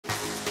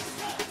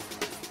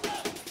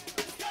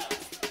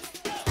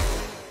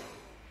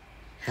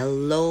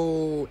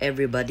Hello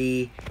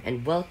everybody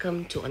and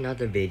welcome to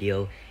another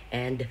video,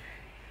 and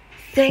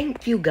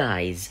thank you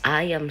guys.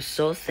 I am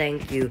so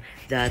thank you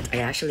that I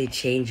actually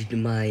changed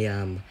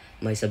my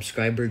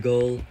subscriber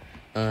goal.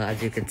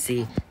 As you can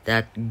see,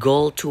 that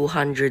goal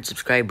 200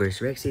 subscribers.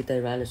 Rexy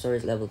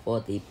Tyrannosaurus level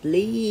 40.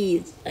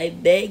 Please, I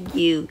beg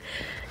you.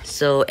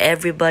 So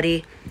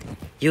everybody,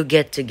 you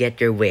get to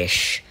get your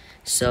wish.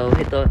 So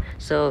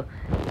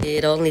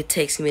it only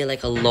takes me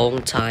like a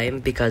long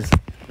time because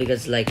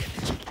like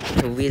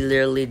we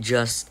literally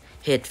just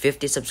hit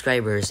 50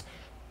 subscribers,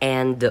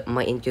 and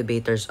my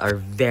incubators are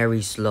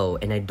very slow,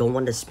 and I don't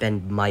want to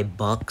spend my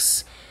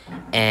bucks.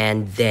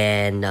 And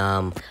then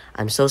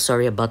I'm so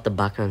sorry about the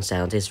background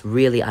sound. It's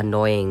really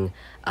annoying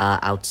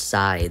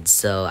outside,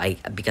 so I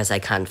because I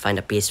can't find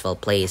a peaceful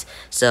place.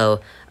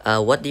 So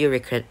what do you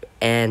regret?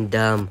 And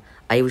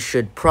I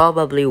should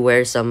probably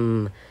wear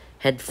some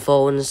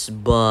headphones,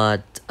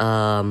 but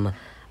but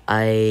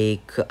I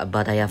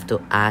have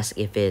to ask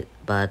if it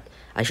but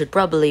I should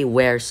probably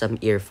wear some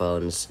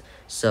earphones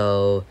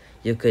so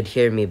you could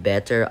hear me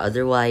better.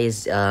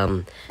 Otherwise,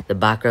 the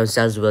background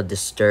sounds will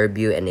disturb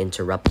you and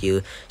interrupt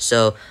you.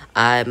 So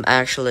I'm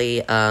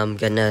actually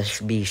gonna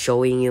be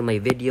showing you my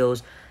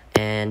videos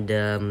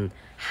and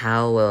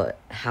how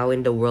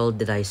in the world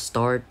did I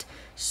start.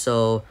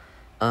 So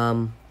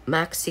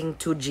maxing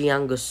to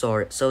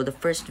Giangosaur. So the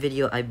first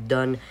video I've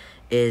done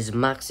is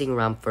maxing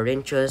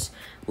Rampharinchus,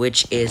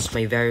 which is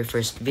my very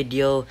first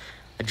video.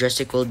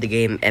 Jurassic the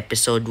Game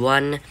episode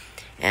 1,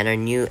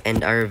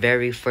 and our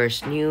very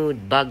first new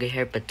Bug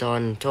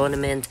Herpeton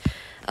tournament.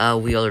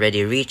 We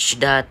already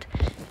reached that.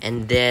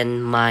 And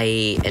then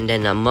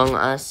Among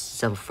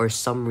Us, for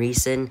some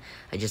reason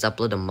I just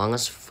upload Among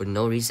Us for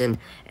no reason,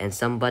 and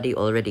somebody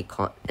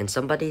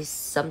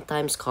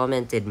sometimes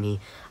commented me,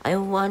 I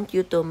want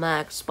you to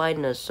max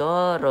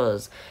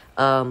Spinosaurus.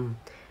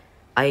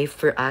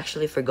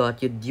 Actually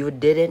forgot you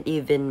didn't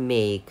even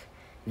make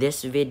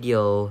this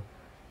video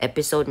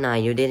episode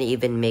 9. You didn't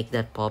even make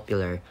that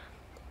popular,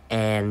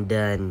 and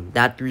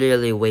that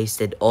really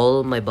wasted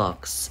all my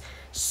bucks.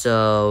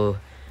 So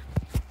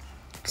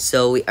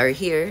we are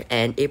here,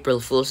 and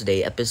April Fool's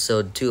Day,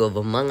 episode 2 of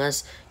Among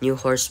Us, new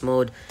horse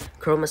mode,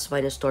 Chroma's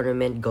finest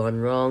tournament gone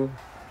wrong.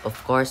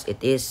 Of course,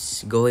 it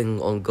is gone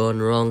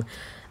wrong.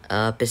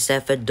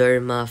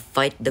 Derma,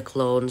 fight the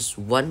clones,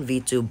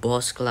 1v2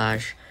 boss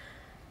clash.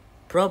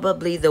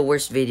 Probably the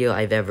worst video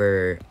I've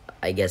ever,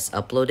 I guess,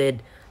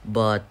 uploaded,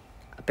 but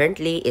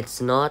apparently it's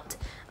not.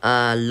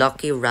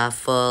 Lucky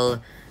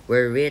Raffle,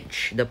 where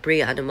Rich, the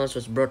pre-animals,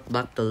 was brought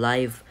back to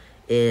life,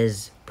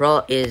 is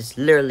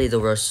literally the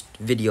worst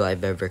video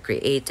I've ever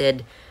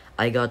created.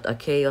 I got a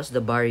Chaos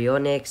the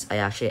Baryonyx. I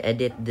actually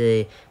edit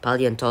the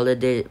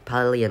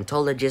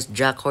paleontologist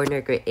Jack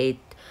Horner create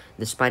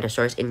the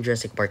Spinosaurus in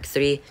Jurassic Park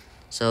 3.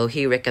 So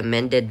he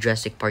recommended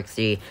Jurassic Park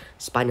 3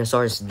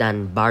 Spinosaurus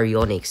than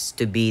Baryonyx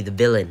to be the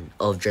villain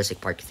of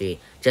Jurassic Park 3,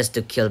 just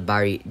to kill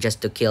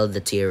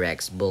the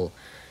T-Rex bull.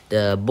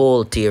 The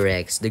bull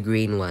T-Rex, the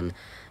green one.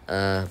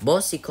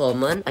 Bossy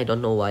common. I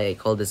don't know why I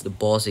call this the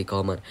bossy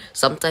common.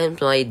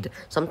 Sometimes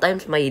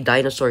my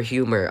dinosaur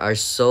humor are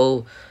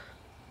so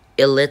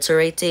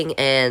illiterating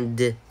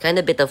and kind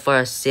of bit of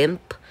a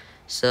simp.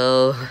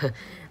 So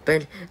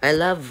but I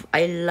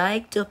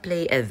like to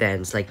play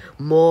events, like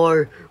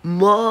more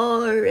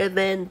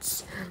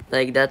events.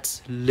 Like,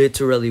 that's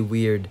literally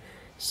weird.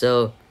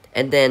 So,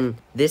 and then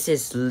this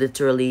is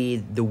literally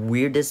the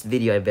weirdest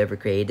video I've ever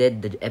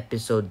created, the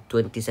episode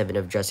 27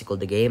 of Jurassic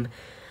the Game.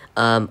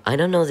 I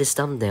don't know this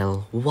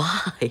thumbnail.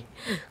 Why?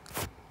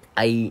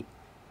 I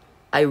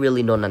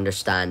really don't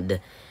understand.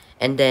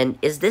 And then,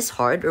 is this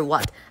hard or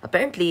what?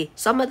 Apparently,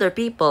 some other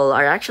people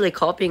are actually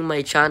copying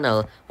my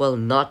channel. Well,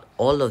 not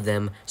all of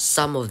them,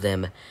 some of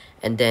them.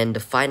 And then the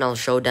final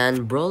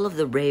showdown, Brawl of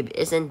the Brave,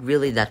 isn't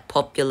really that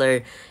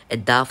popular.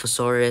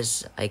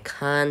 Edaphosaurus, I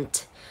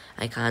can't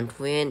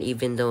win,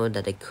 even though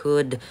that I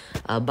could.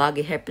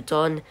 Baggy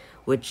Herpeton,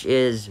 which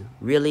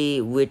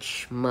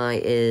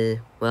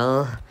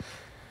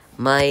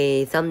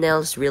my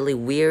thumbnail's really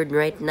weird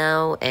right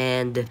now,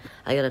 and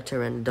I got a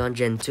Pteranodon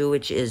Gen 2,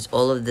 which is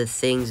all of the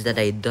things that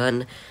I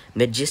done.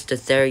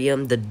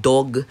 Magistotherium, the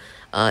dog.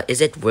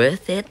 Is it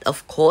worth it?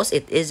 Of course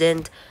it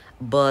isn't,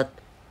 but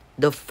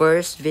the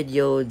first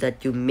video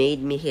that you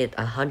made me hit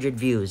 100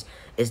 views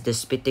is the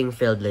Spitting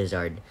Field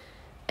Lizard.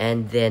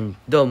 And then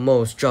the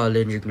most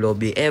challenging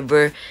lobby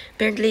ever.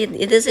 Apparently,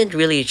 it isn't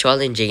really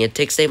challenging. It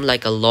takes them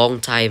like a long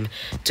time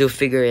to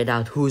figure it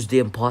out. Who's the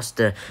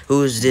imposter?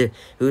 Who's the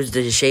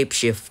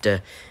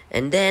shapeshifter?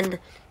 And then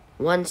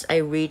once I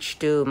reached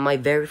to my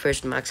very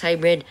first max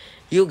hybrid,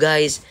 you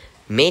guys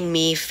made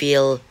me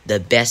feel the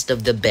best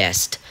of the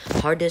best.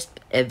 Hardest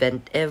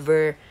event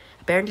ever.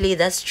 Apparently,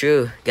 that's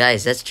true,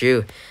 guys. That's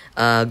true.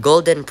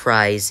 Golden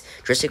prize.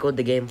 Jurassic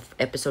the Game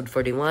episode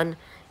 41.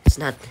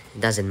 It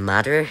doesn't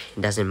matter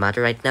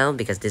right now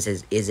because this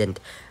isn't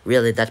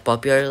really that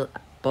popular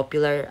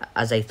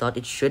as I thought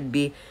it should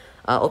be.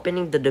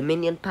 Opening the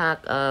Dominion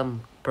pack,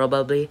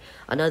 probably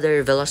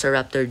another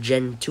Velociraptor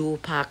Gen 2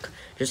 pack.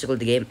 Just the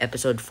game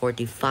episode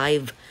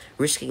 45.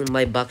 Risking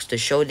my bucks to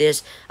show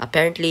this.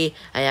 Apparently,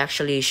 I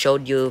actually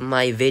showed you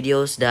my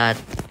videos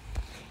that...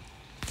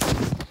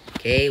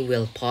 Okay,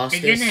 we'll pause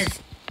this. Goodness.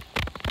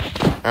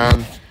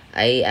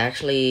 I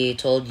actually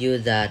told you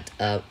that,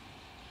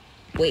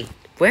 wait,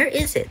 where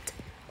is it?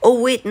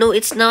 Oh, wait, no,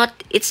 it's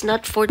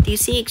not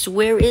 46.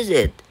 Where is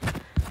it?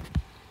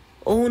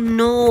 Oh,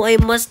 no, I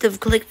must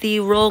have clicked the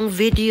wrong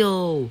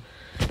video.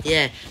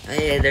 Yeah,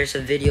 there's a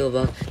video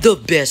about the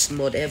best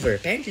mod ever.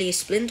 Apparently,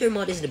 Splinter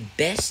mod is the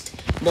best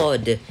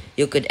mod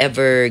you could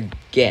ever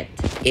get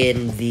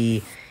in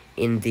the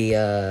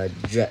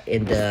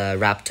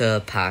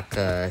Raptor pack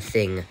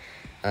thing.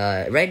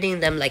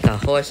 Riding them like a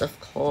horse, of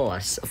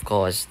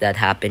course, that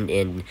happened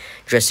in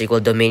Jurassic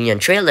World Dominion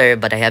trailer,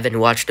 but I haven't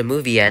watched the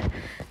movie yet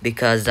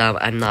because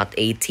I'm not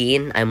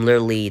 18. I'm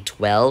literally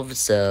 12,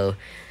 so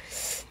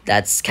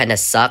that's kind of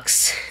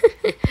sucks.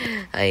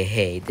 I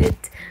hate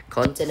it.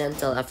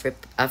 Continental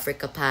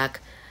Africa pack.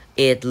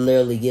 It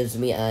literally gives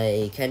me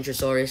a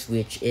Kentrosaurus,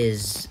 which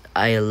is,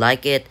 I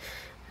like it.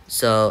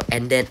 So,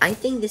 and then I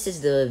think this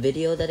is the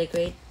video that I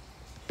create.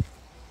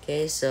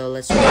 Okay, so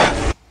let's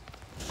try.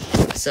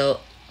 So,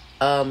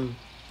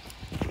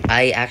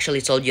 I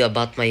actually told you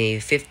about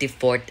my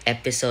 54th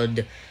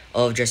episode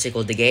of Jurassic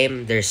World the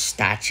game. There's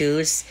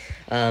statues.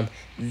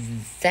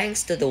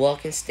 Thanks to the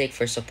Walking Stick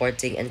for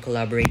supporting and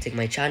collaborating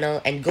my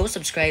channel, and go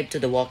subscribe to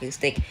the Walking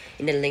Stick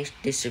in the link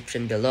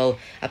description below.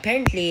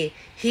 Apparently,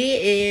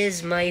 he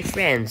is my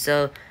friend,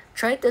 so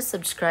try to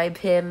subscribe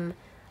him.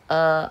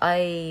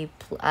 I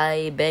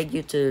beg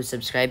you to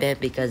subscribe him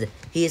because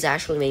he is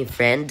actually my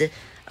friend.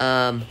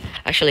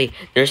 Actually,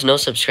 there's no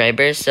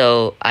subscribers,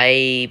 so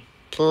I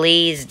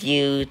pleased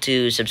you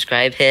to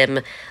subscribe him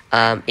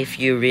if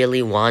you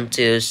really want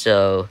to.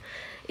 So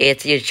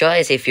it's your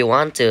choice if you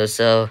want to.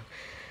 So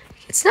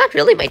it's not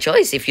really my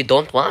choice if you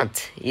don't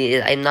want.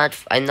 I'm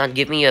not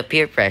giving you a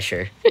peer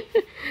pressure.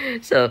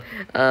 So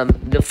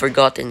the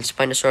Forgotten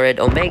Spinosaurid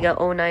Omega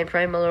 09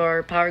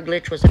 Primalor Power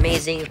Glitch was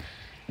amazing.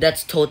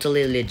 That's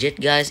totally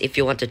legit, guys. If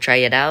you want to try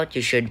it out,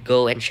 you should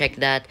go and check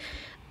that.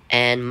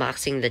 And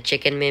maxing the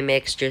chicken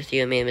mimics,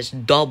 Struthiomium is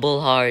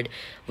double hard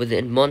with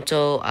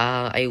Edmonto.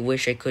 I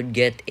wish I could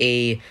get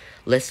a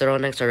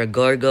Lythronax or a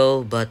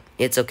Gorgo, but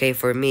it's okay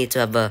for me to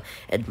have a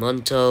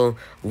Edmonto,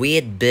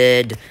 Weed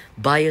Bid,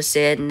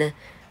 Biosyn,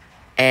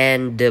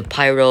 and the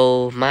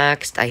Pyro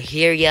maxed. I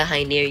hear ya,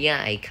 I near ya.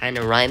 I kind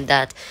of rhymed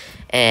that.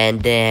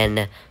 And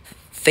then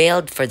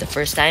failed for the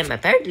first time.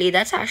 Apparently,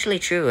 that's actually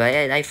true.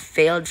 I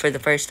failed for the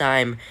first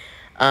time.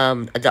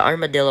 The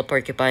Armadillo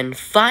Porcupine.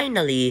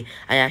 Finally,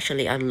 I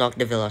actually unlocked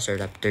the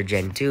Velociraptor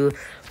Gen 2.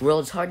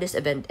 World's hardest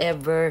event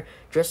ever.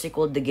 Jurassic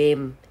World the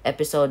game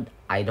episode,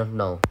 I don't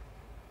know.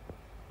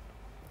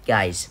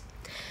 Guys,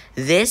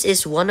 this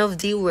is one of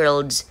the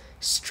world's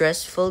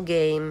stressful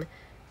game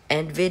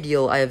and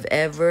video I've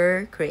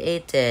ever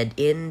created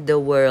in the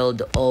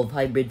world of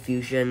Hybrid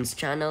Fusion's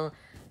channel.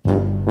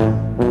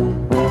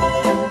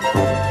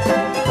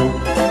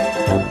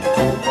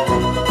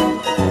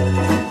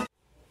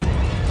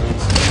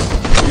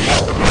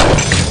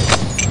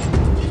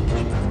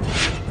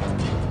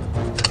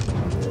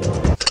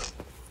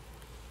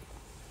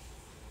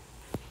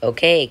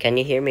 Okay, can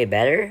you hear me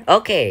better?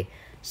 Okay,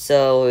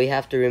 so we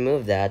have to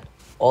remove that,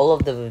 all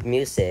of the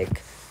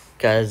music,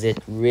 because it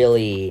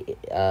really,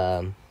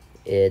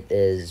 it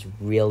is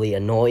really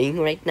annoying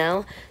right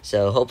now.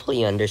 So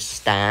hopefully you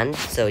understand,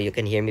 so you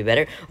can hear me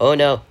better. Oh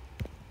no!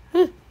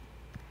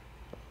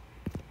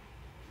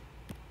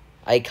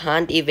 I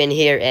can't even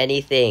hear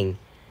anything.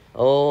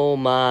 Oh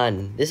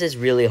man, this is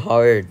really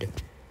hard.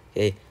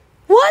 Okay,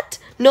 what?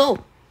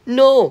 No,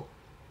 no,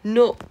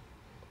 no.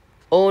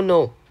 Oh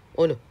no.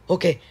 Oh no.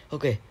 Okay.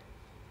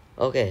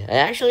 I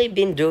actually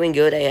been doing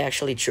good. I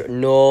actually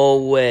no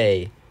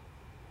way.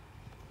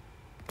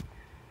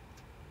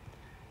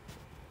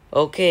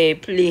 Okay,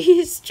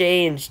 please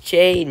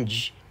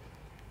change.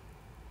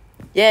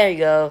 There you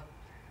go.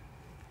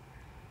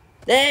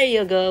 There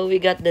you go. We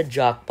got the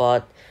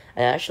jackpot.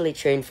 I actually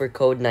trained for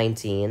code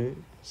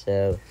 19.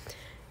 So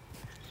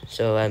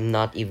I'm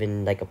not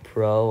even like a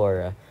pro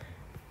or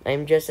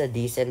I'm just a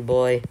decent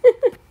boy.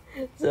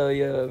 So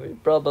you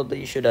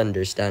probably should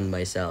understand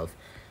myself.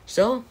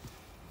 So,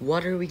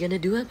 what are we gonna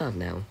do about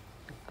now?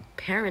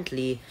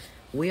 Apparently,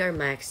 we are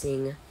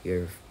maxing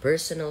your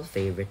personal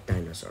favorite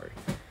dinosaur,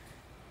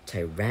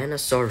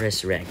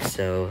 Tyrannosaurus Rex.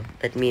 So,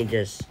 let me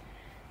just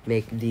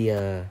make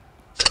the,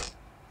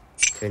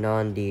 turn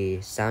on the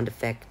sound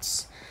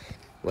effects.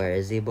 Where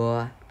is he,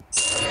 boy?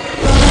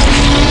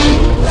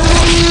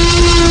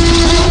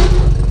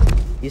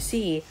 You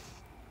see,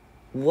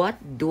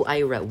 what do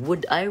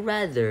would I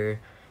rather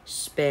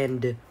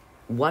spend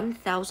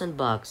 1,000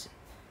 bucks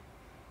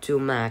to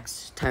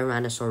max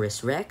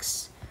Tyrannosaurus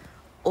Rex,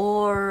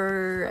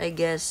 or I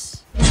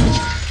guess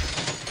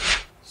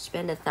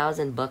spend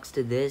 1,000 bucks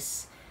to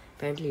this?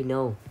 Apparently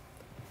no,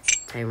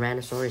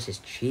 Tyrannosaurus is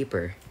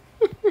cheaper.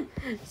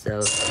 So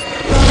let's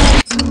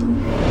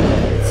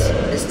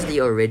This is the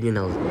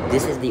original.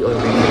 This is the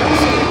original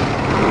skin.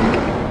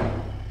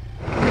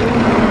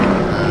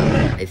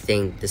 I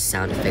think the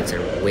sound effects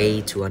are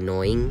way too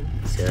annoying.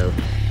 So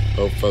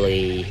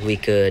hopefully we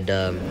could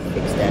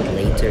fix that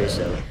later.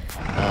 So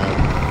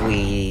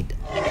we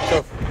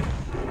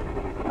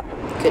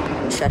could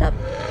shut up.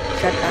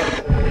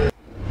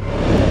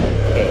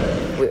 Okay,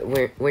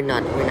 we're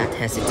not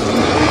hesitating.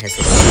 We're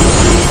hesitating.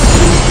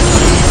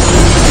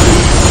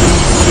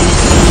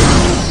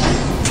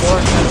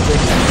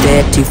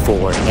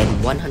 434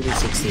 and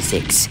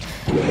 166.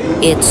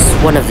 It's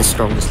one of the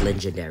strongest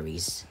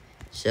legendaries.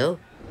 So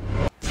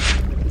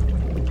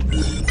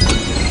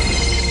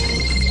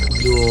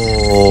no.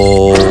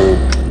 Oh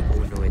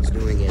no, it's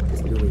doing it.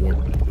 It's doing it.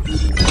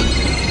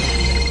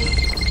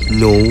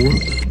 No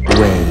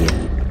way.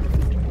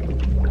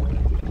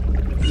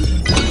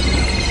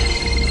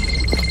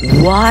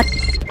 What?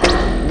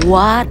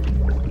 What?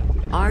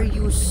 Are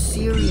you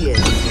serious?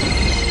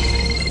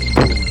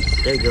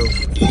 There you go.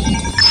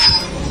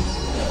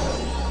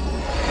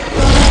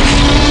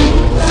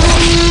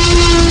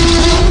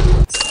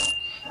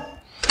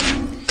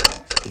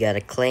 You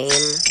gotta claim.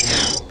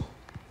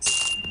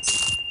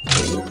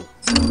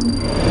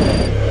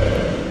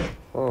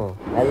 Oh,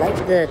 I like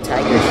the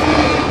tigers.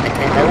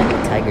 I like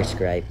the tiger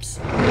stripes.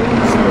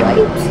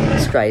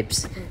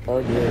 Stripes. Oh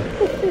yeah.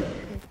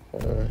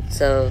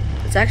 So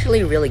it's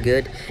actually really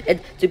good. And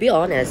to be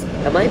honest,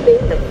 am I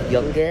being the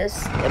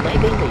youngest? Am I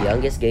being the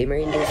youngest gamer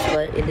in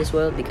this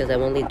world? Because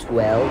I'm only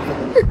 12.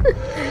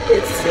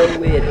 It's so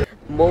weird.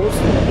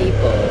 Most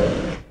people,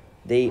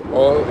 they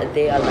are like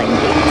 18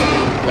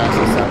 plus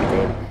or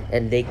something,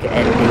 and they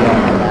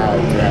are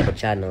allowed to have a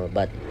channel.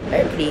 But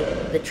apparently,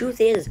 the truth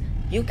is,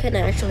 you can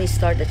actually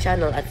start a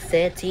channel at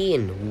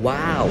 13.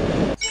 Wow.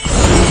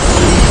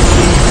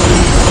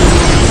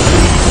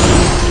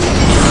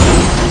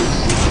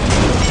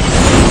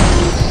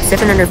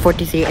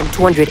 $743 and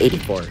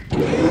 284.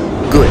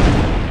 Good.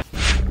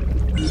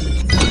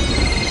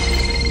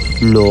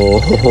 No,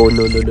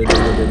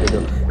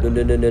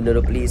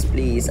 no,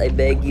 please, I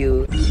beg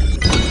you.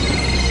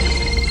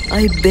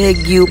 I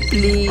beg you,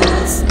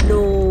 please,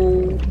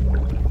 no.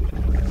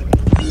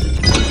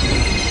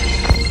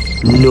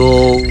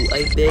 No,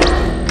 I beg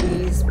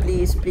you,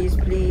 please,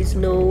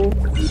 no.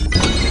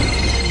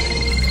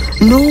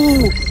 No,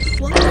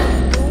 what are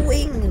you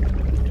doing?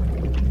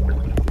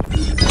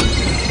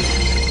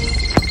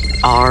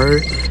 Are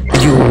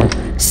you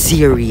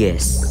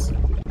serious?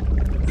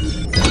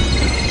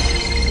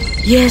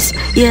 Yes,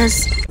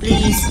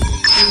 please,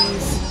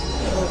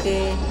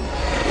 okay.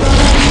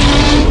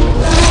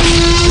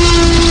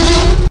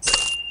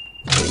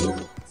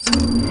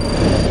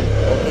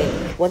 Okay,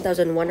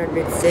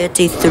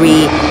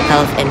 1,133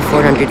 health and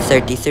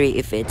 433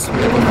 if it's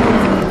level 5.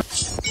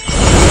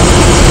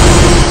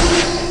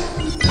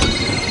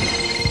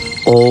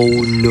 Oh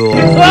no.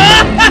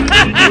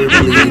 We're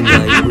bleeding,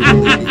 guys.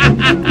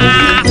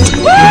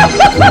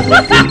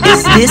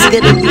 Is this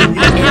gonna be the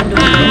end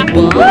of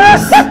the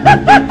boss?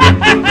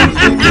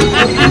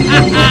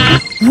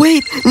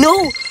 Wait,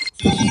 no!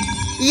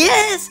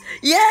 Yes,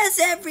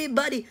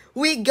 everybody!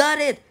 We got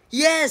it!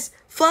 Yes,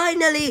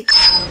 finally!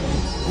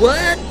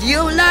 What do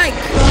you like?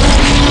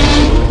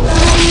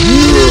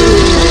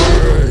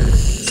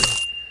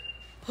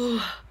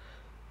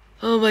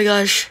 Oh my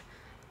gosh.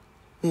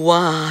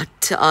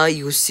 What are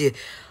you see?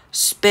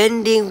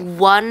 Spending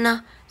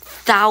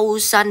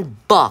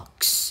 1,000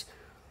 bucks.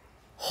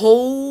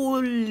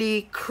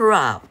 Holy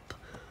crap.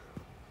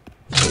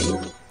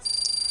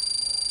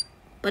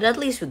 But at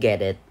least we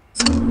get it.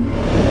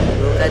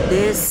 Look at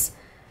this.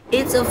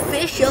 It's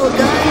official,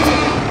 guys.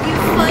 We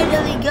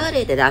finally got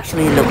it. It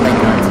actually looked like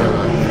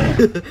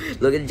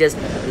Godzilla. Look at just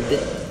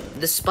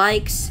the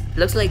spikes.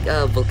 Looks like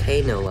a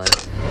volcano one.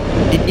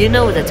 Did you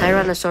know the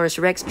Tyrannosaurus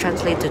Rex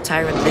translates to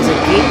Tyrant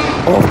Lizard King?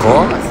 Oh, of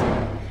course.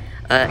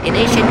 In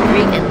ancient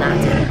Greek and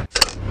Latin.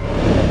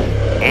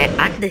 And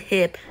at the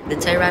hip, the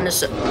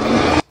Tyrannosaurus...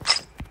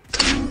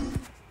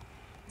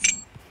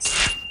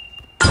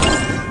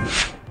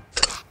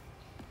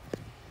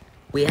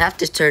 We have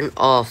to turn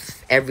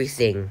off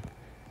everything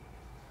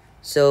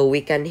so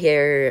you can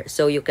hear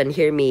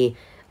me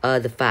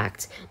the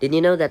facts. Did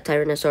you know that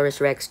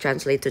Tyrannosaurus Rex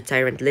translates to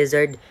Tyrant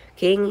Lizard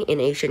King in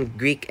ancient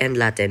Greek and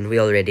Latin? We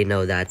already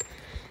know that.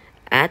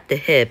 At the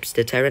hips,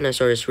 the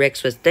Tyrannosaurus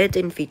Rex was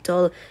 13 feet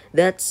tall.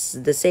 That's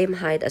the same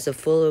height as a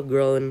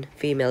full-grown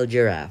female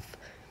giraffe.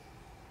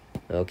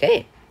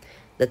 Okay.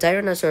 The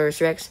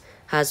Tyrannosaurus Rex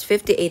has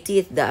 58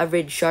 teeth. The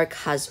average shark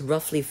has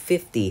roughly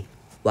 50.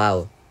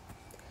 Wow.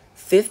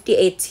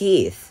 58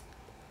 teeth.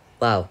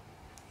 Wow.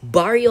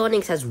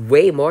 Baryonyx has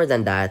way more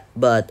than that,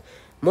 but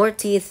more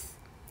teeth,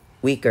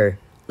 weaker.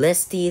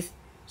 Less teeth,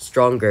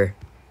 stronger.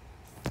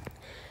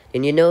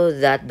 And you know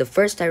that the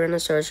first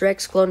Tyrannosaurus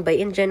Rex cloned by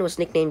InGen was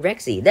nicknamed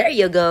Rexy. There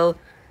you go.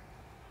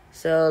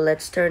 So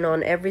let's turn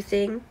on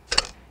everything.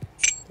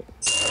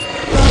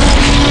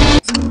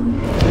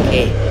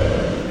 Okay.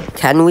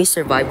 Can we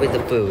survive with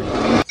the food?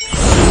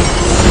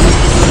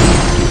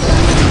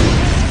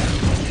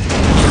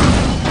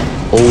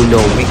 Oh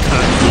no, we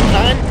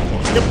can't.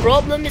 The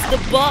problem is the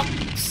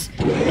box.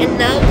 And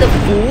now the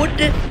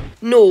food?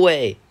 No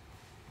way.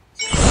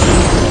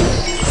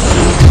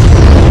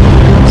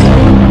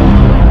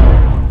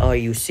 Are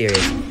you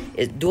serious?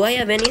 Do I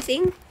have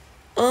anything?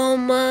 Oh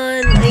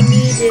man, I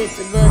need it,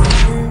 but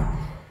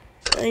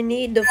I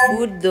need the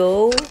food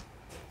though.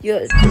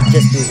 Yeah,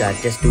 just do that.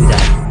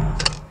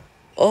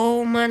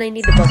 Oh man, I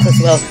need the box as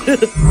well.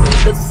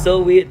 That's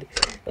so weird.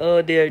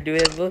 Oh dear, do we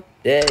have a...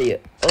 There you...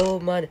 Oh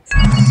man.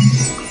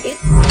 It...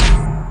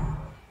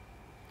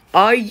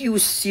 Are you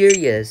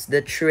serious?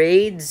 The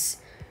trades?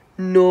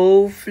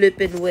 No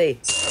flipping way.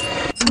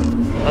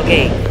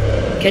 Okay,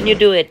 can you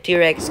do it,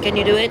 T-Rex? Can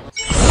you do it?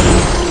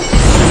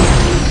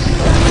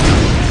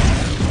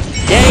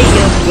 There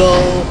you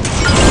go.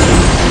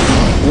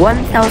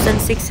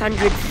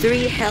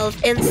 1,603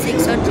 health and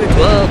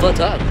 612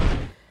 attack.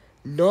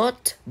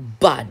 Not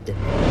bad.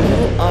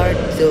 You are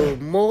the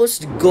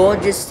most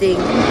gorgeous thing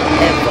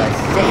ever.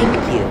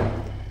 Thank you.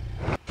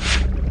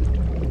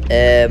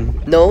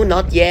 No,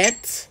 not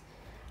yet.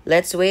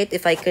 Let's wait.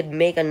 If I could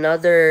make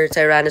another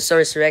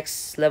Tyrannosaurus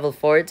Rex level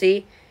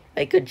 40,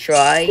 I could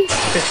try.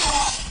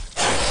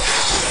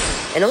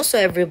 And also,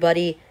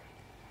 everybody,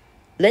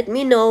 let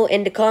me know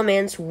in the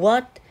comments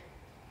what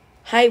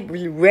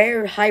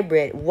rare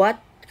hybrid,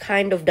 what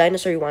kind of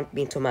dinosaur you want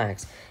me to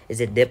max. Is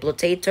it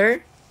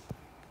Diplotator?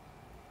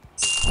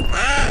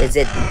 Is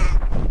it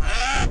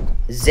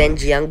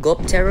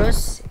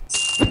Zengiangopterus?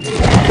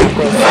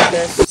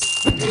 Caprosuchus?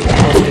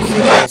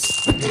 Ostracosuchus?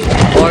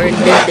 Or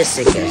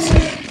Nindicicus?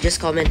 Just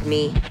comment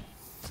me.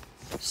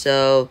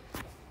 So,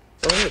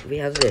 oh wait, we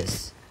have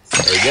this.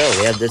 There we go.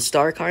 We have the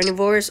star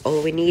carnivores.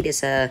 All we need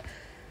is a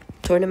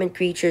tournament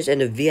creatures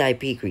and the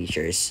VIP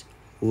creatures.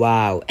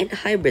 Wow, and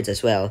hybrids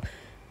as well.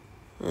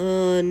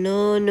 Oh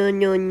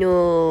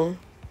no.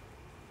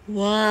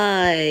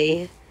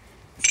 Why?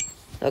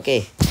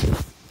 Okay.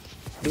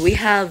 Do we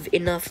have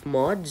enough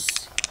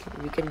mods?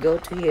 We can go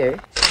to here.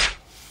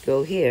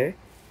 Go here.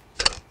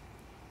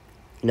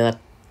 Not.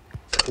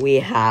 We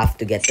have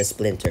to get the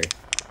splinter.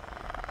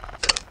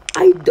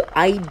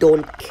 I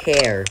don't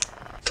care.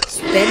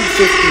 Spend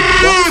 50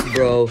 bucks,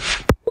 bro.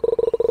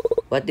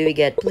 What do we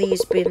get?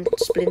 Please,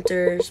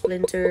 splinter.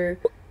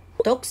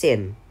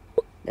 Toxin.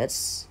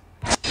 That's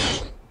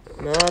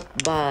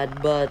not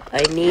bad, but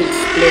I need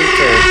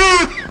splinter.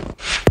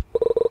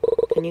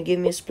 Can you give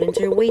me a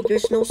splinter? Wait,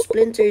 there's no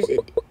splinters.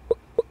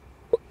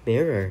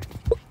 Mirror.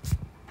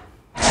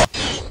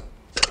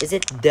 Is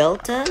it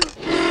Delta?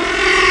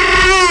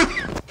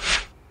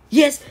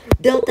 Yes,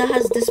 Delta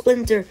has the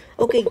splinter.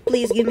 Okay,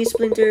 please give me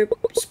splinter.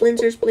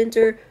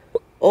 Splinter.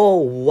 Oh,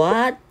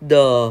 what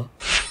the?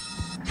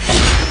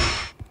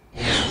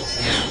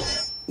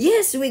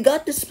 Yes, we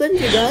got the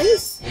splinter,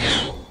 guys.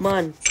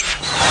 Man.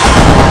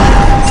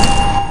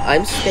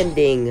 I'm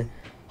spending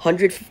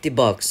 150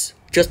 bucks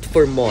just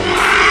for mods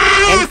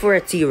and for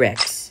a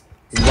T-Rex.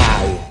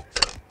 Wow.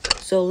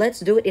 So let's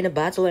do it in a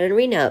battle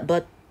arena.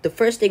 But the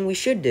first thing we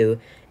should do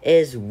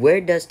is,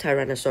 where does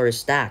Tyrannosaurus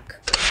stack?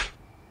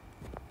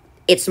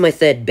 It's my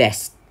third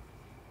best.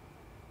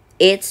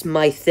 It's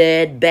my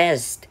third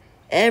best.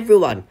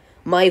 Everyone,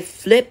 my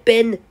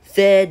flippin'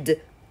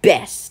 third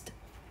best.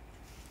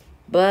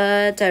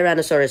 But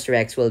Tyrannosaurus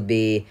Rex will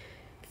be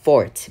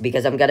fourth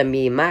because I'm gonna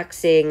be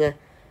maxing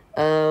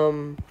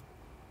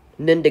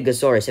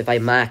Nindigosaurus if I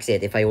max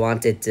it, if I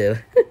wanted to.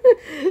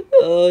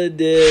 Oh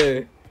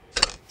dear.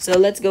 So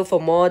let's go for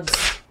mods.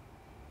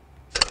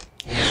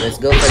 Let's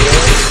go for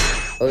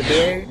this. Oh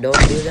dear,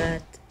 don't do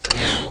that.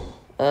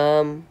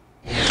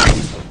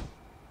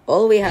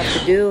 All we have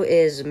to do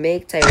is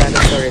make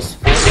Tyrannosaurus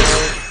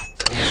final.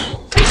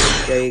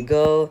 There you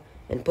go.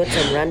 And put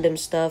some random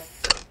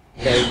stuff.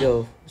 There you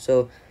go.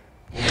 So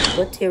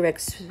put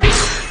T-Rex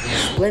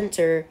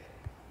splinter,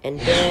 and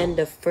then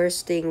the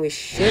first thing we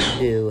should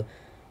do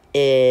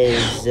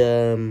is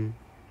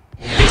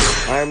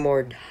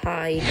armored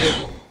hide.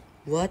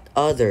 What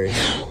others?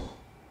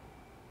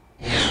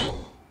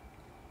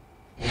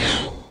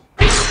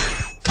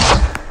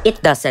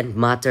 It doesn't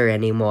matter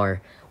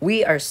anymore.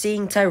 We are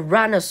seeing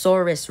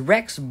Tyrannosaurus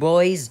Rex,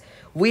 boys.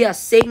 We are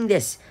seeing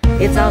this.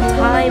 It's our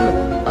time.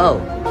 Oh.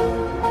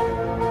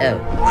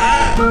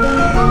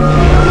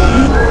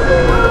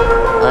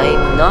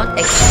 I'm not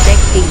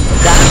expecting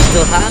that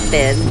to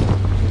happen.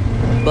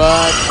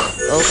 But,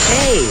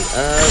 okay.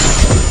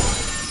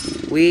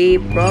 We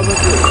won.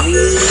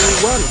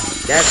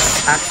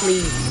 That's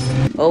actually...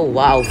 Oh,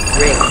 wow,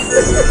 frick.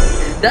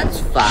 That's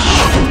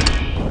fast.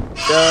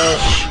 So,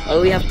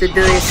 all we have to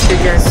do is to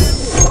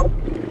just...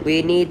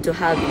 We need to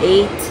have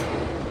 8.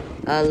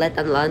 Let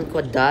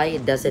Anlanqua die.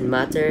 It doesn't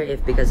matter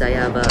if, because I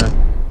have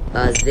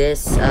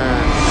this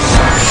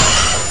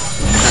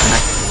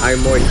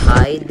armored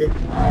hide.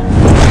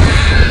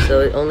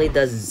 So it only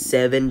does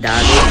 7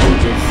 damage,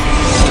 which is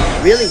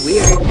really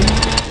weird.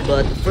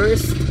 But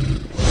first,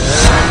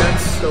 not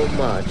so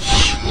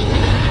much.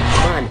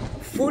 Man,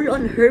 full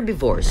on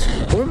herbivores.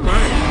 Oh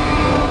man.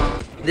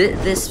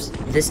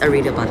 This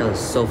arena battle is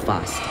so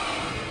fast.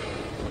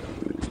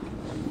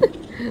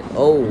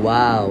 Oh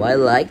wow, I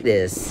like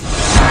this.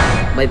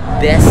 My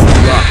best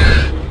luck.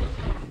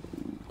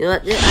 You know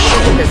what? I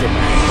think it doesn't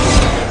matter.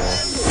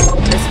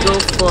 Let's go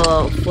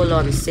for full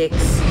on 6.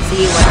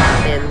 See what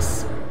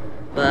happens.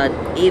 But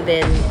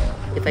even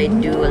if I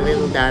do a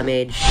little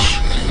damage,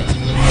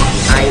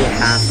 I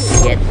have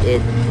to get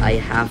it. I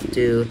have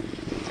to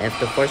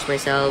force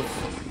myself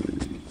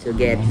to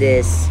get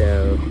this.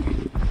 So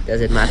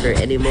doesn't matter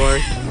anymore.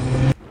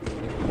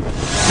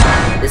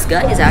 This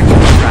guy is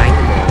actually trying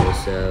to go,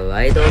 so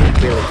I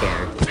don't really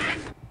care.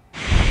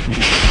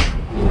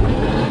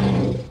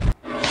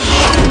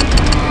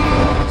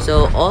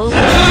 So all we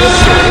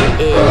should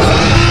do is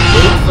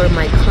wait for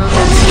my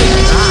comments to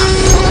die.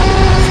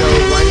 So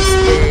once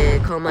the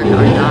comments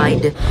are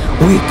died,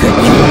 we could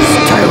use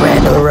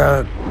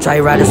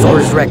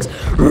Tyrannosaurus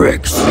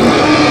Rex.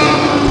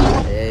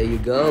 There you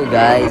go,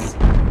 guys.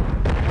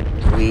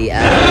 We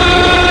actually did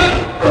it.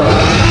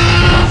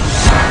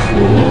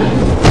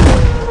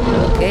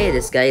 Okay,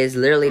 this guy is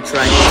literally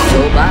trying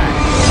so bad.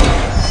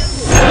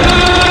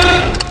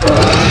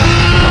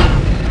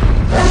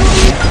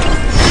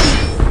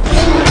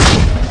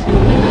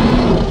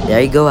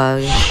 There you go,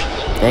 Ali.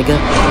 There you go.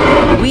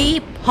 We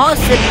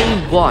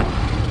possibly won.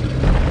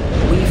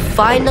 We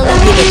finally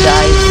did it,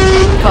 guys.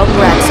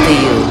 Congrats to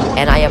you,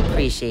 and I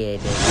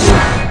appreciate it.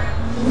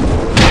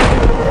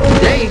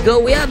 There you go.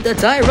 We have the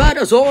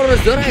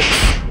Tyrannosaurus Rex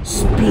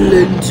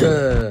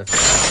Splinter.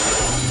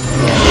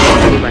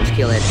 Yeah, pretty much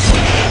kill it.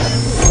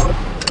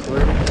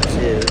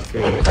 1, 2,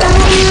 3.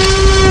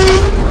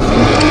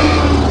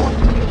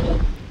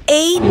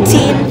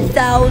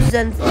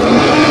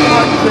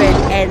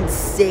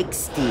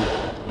 18,360.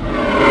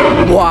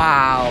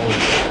 Wow,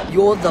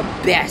 you're the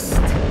best.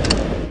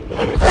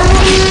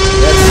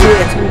 That's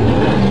it.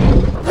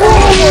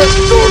 Oh my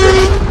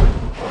goodness!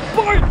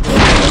 Bite!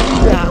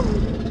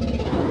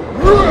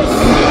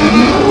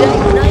 Yes!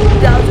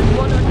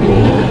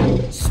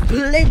 9,180.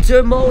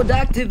 Splinter mode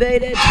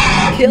activated.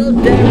 Killed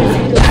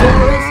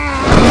Therizinosaurus.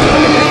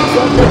 Next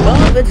on the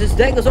Dolphins is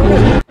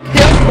Stegosaurus.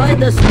 Killed by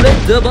the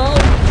Splinter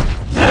mode.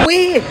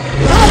 We love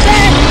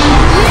it!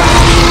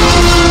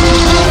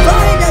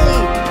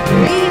 Finally!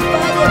 We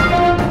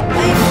finally! I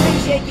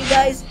appreciate you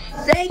guys.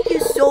 Thank you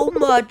so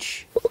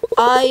much.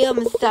 I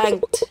am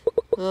thanked.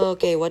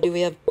 Okay, what do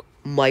we have?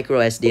 Micro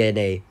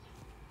SDNA.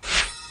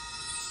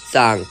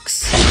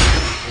 Thanks.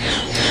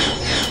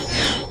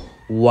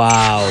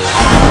 Wow.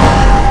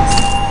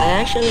 I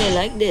actually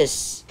like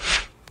this.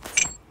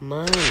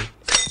 Man.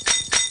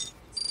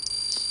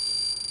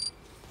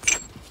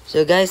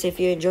 So guys, if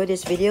you enjoyed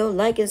this video,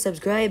 like and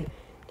subscribe,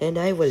 and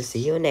I will see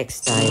you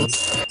next time.